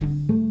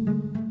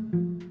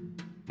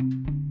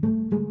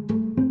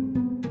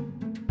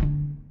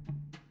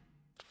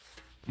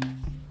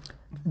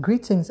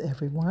Greetings,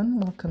 everyone.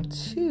 Welcome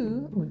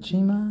to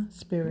Ujima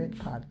Spirit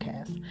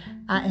Podcast.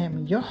 I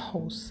am your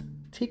host,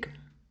 Tika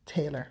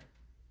Taylor.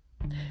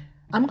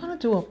 I'm going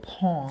to do a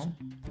poem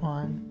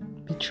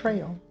on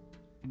betrayal.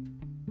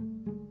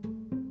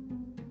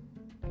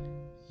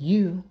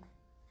 You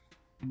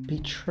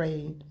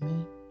betrayed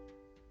me.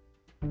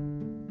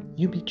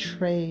 You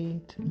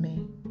betrayed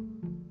me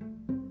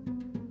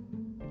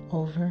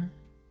over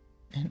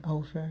and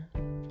over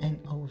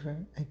and over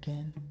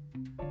again.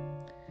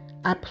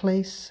 I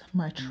place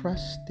my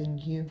trust in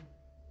you.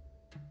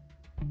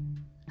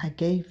 I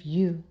gave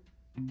you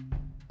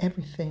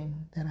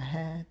everything that I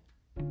had.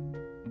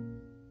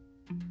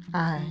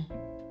 I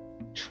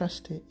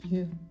trusted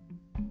you.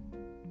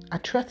 I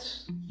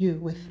trust you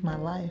with my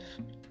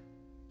life.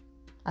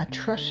 I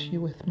trust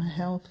you with my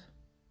health.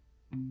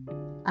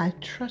 I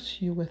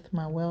trust you with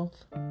my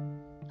wealth.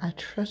 I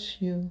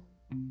trust you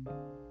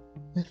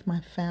with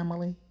my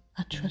family.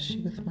 I trust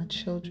you with my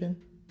children.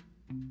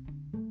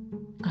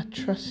 I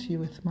trust you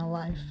with my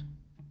life.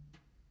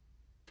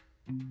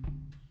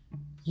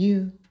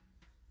 You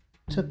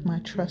took my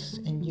trust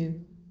in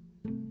you,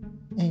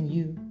 and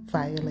you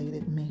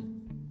violated me.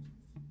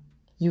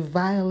 You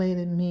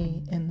violated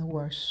me in the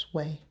worst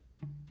way.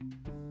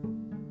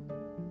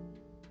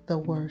 The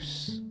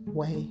worst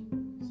way.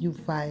 You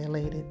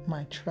violated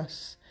my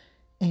trust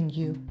in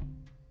you.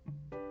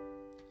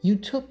 You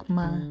took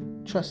my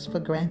trust for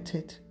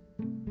granted.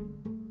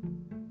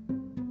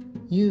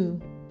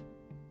 You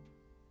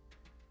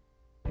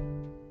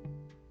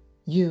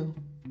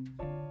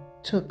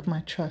took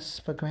my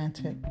trust for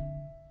granted.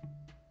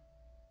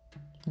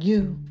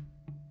 You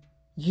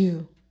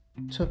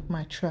took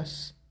my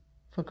trust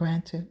for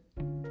granted.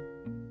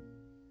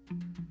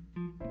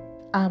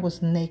 I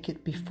was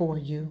naked before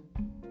you,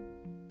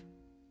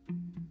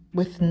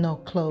 with no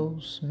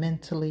clothes,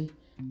 mentally,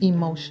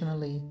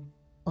 emotionally,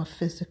 or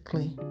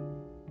physically.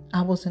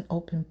 I was an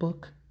open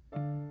book.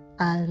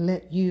 I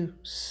let you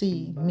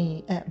see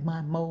me at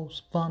my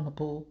most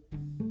vulnerable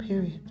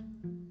period.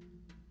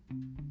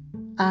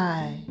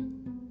 I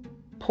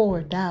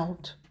poured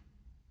out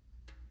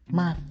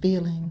my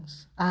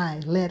feelings. I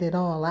let it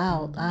all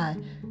out. I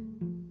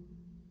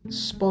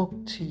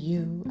spoke to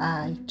you.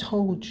 I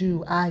told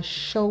you. I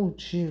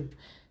showed you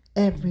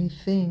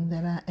everything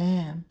that I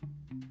am.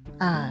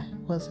 I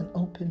was an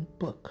open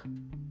book.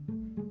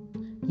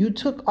 You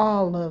took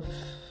all of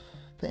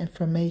the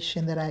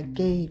information that I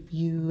gave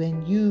you,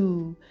 and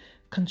you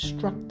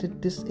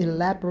constructed this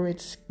elaborate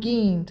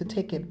scheme to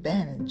take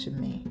advantage of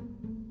me.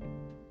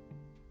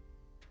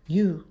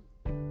 You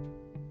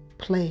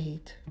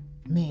played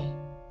me.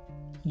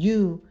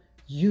 You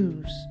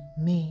used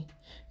me.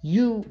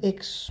 You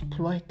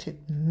exploited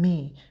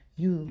me.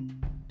 You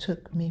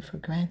took me for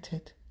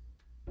granted.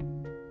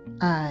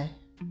 I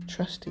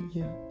trusted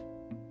you.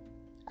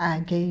 I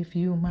gave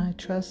you my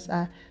trust.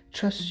 I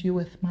trust you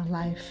with my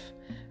life.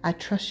 I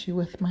trust you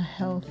with my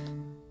health.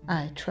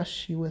 I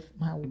trust you with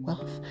my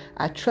wealth.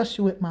 I trust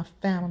you with my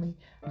family.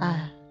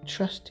 I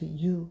trusted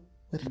you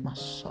with my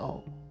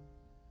soul.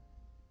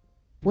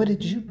 What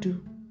did you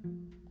do?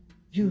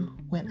 You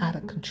went out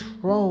of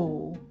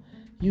control.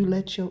 You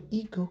let your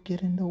ego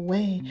get in the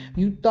way.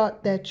 You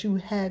thought that you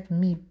had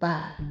me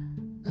by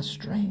a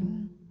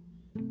string,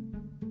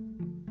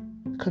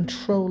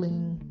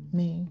 controlling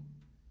me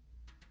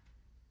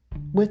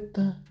with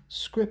the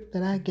script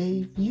that I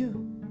gave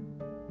you.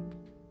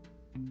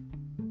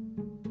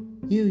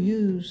 You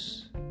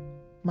used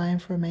my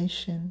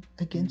information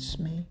against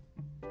me.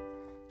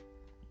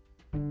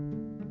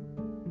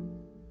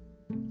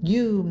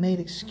 You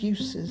made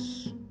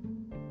excuses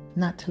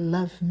not to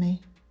love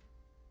me.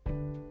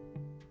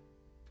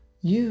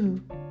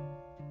 You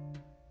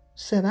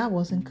said I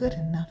wasn't good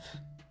enough.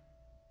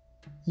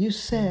 You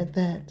said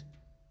that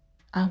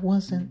I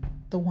wasn't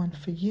the one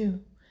for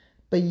you.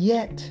 But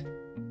yet,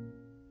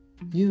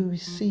 you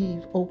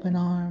received open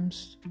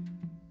arms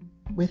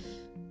with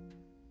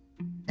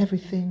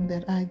everything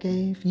that I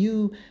gave.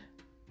 You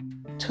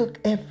took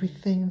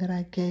everything that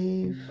I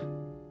gave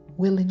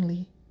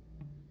willingly.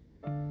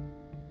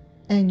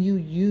 And you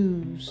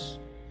used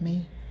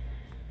me.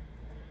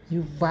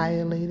 You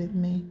violated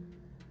me.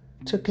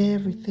 Took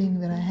everything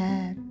that I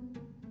had.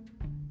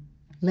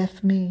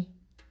 Left me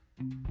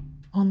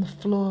on the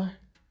floor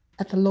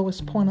at the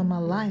lowest point of my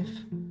life,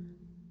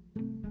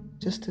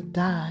 just to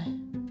die.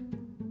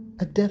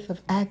 A death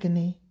of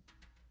agony.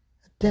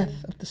 A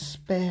death of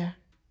despair.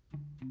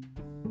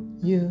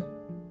 You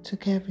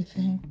took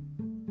everything.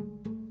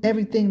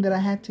 Everything that I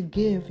had to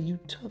give, you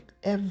took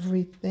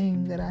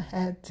everything that I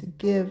had to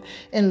give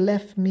and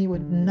left me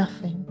with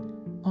nothing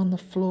on the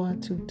floor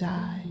to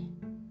die.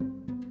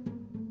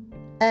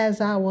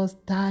 As I was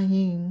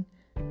dying,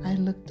 I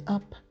looked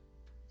up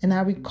and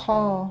I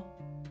recall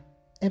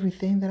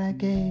everything that I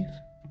gave.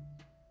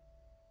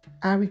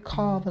 I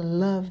recall the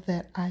love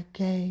that I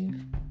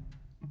gave.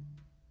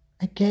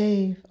 I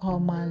gave all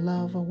my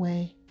love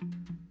away.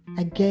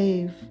 I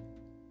gave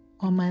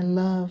all my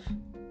love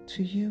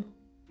to you.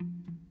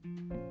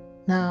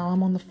 Now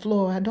I'm on the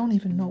floor. I don't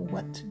even know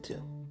what to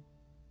do.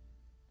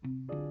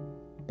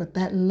 But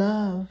that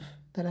love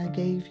that I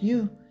gave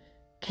you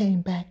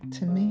came back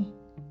to me.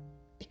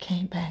 It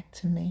came back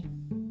to me.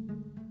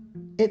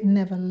 It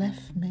never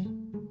left me.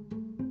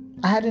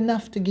 I had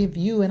enough to give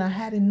you, and I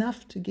had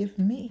enough to give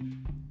me.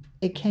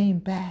 It came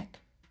back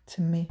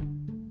to me.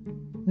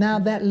 Now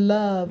that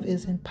love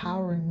is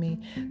empowering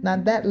me. Now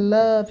that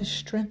love is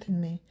strengthening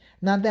me.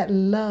 Now that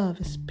love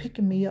is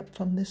picking me up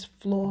from this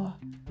floor.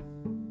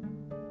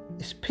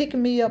 It's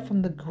picking me up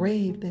from the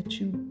grave that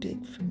you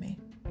dig for me.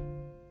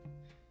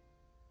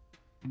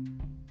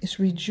 It's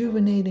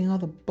rejuvenating all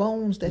the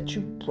bones that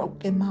you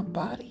broke in my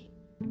body.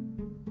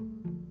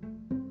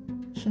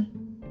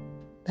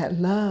 That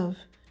love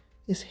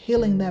is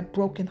healing that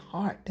broken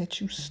heart that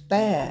you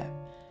stabbed.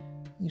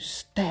 You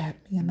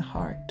stabbed me in the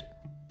heart.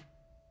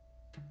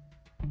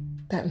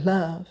 That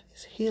love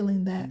is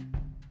healing that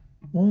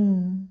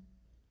wound,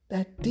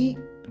 that deep,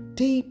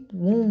 deep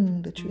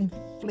wound that you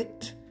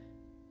inflict.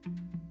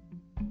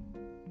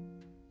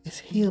 It's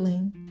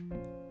healing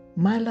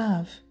my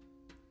love.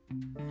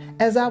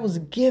 As I was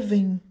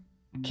giving,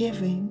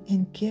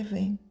 and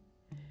giving,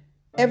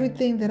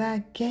 everything that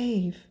I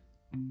gave,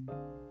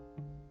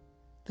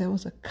 there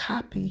was a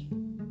copy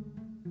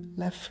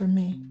left for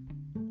me.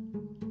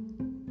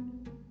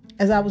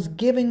 As I was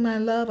giving my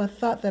love, I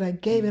thought that I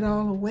gave it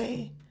all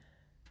away.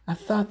 I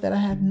thought that I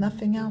had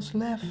nothing else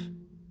left.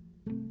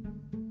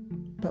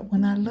 But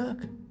when I look,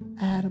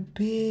 I had a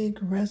big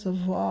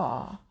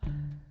reservoir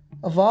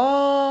of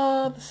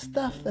all the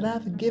stuff that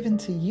I've given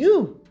to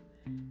you.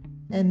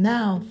 And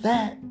now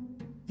that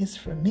is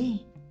for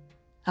me.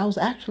 I was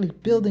actually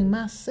building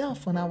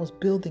myself when I was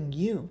building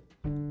you.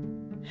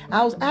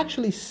 I was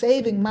actually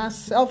saving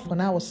myself when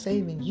I was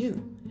saving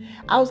you.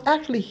 I was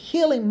actually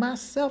healing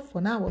myself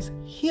when I was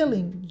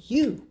healing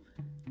you.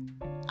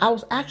 I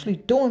was actually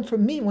doing for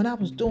me when I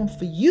was doing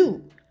for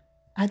you.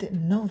 I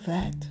didn't know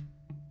that.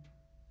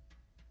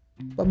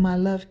 But my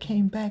love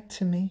came back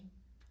to me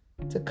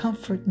to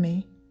comfort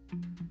me,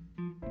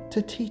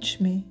 to teach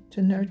me,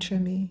 to nurture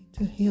me,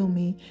 to heal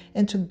me,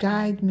 and to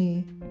guide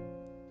me.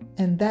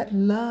 And that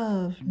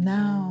love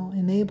now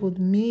enabled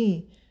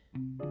me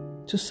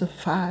to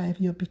survive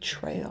your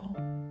betrayal.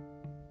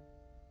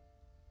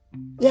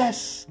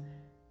 Yes,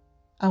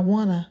 I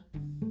want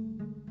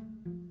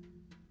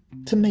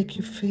to make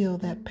you feel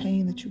that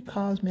pain that you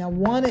caused me. I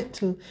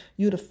wanted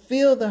you to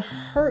feel the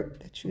hurt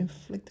that you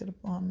inflicted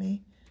upon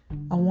me.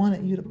 I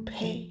wanted you to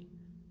pay.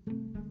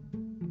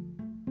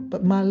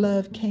 But my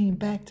love came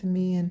back to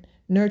me and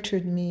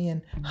nurtured me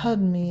and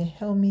hugged me and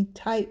held me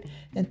tight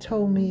and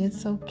told me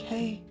it's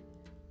okay.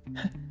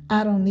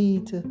 I don't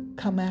need to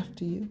come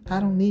after you. I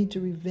don't need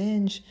to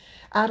revenge.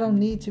 I don't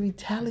need to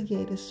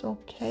retaliate. It's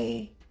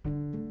okay.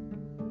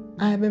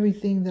 I have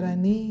everything that I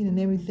need and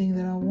everything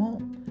that I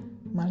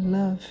want. My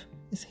love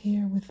is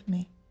here with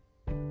me,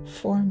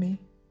 for me,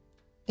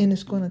 and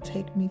it's going to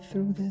take me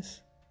through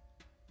this.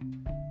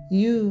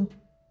 You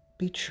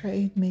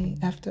betrayed me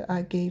after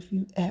I gave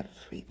you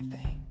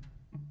everything.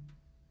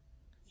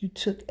 You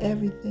took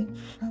everything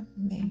from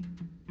me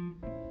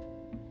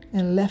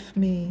and left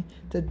me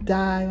to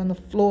die on the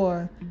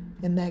floor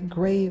in that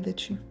grave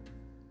that you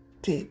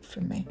dig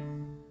for me.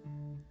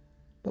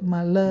 But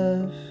my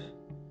love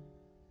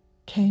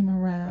came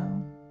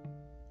around,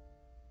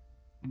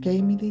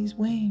 gave me these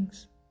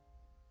wings.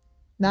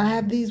 Now I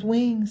have these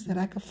wings that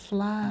I could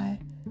fly.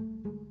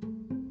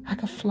 I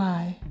could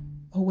fly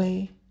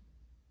away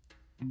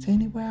to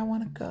anywhere I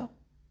want to go.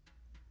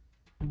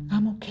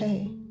 I'm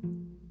okay.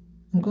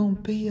 I'm going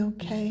to be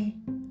okay.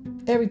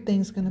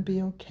 Everything's going to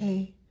be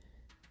okay.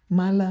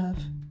 My love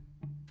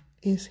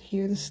is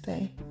here to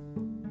stay.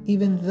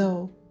 Even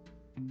though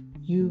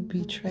you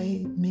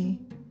betrayed me,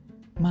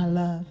 my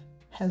love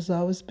has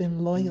always been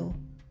loyal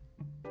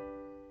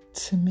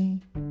to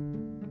me.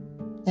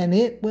 And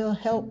it will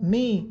help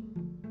me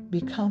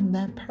become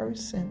that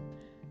person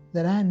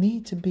that I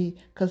need to be,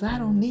 because I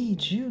don't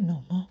need you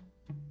no more.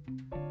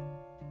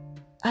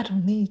 I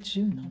don't need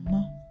you no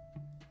more.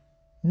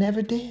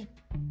 Never did.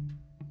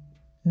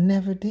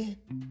 Never did.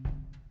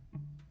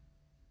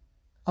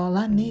 All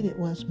I needed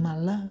was my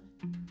love.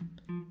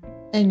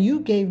 And you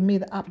gave me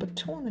the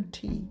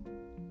opportunity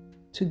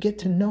to get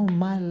to know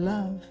my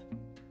love.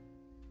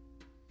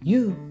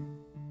 You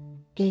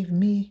gave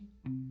me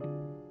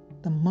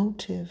the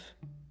motive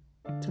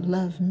to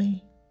love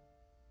me.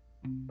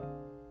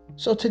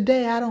 So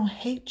today I don't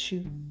hate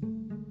you.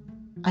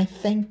 I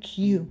thank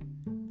you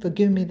for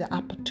giving me the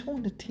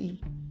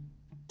opportunity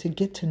to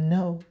get to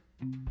know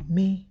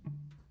me,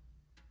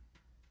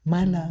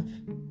 my love.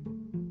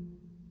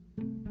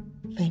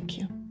 Thank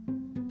you.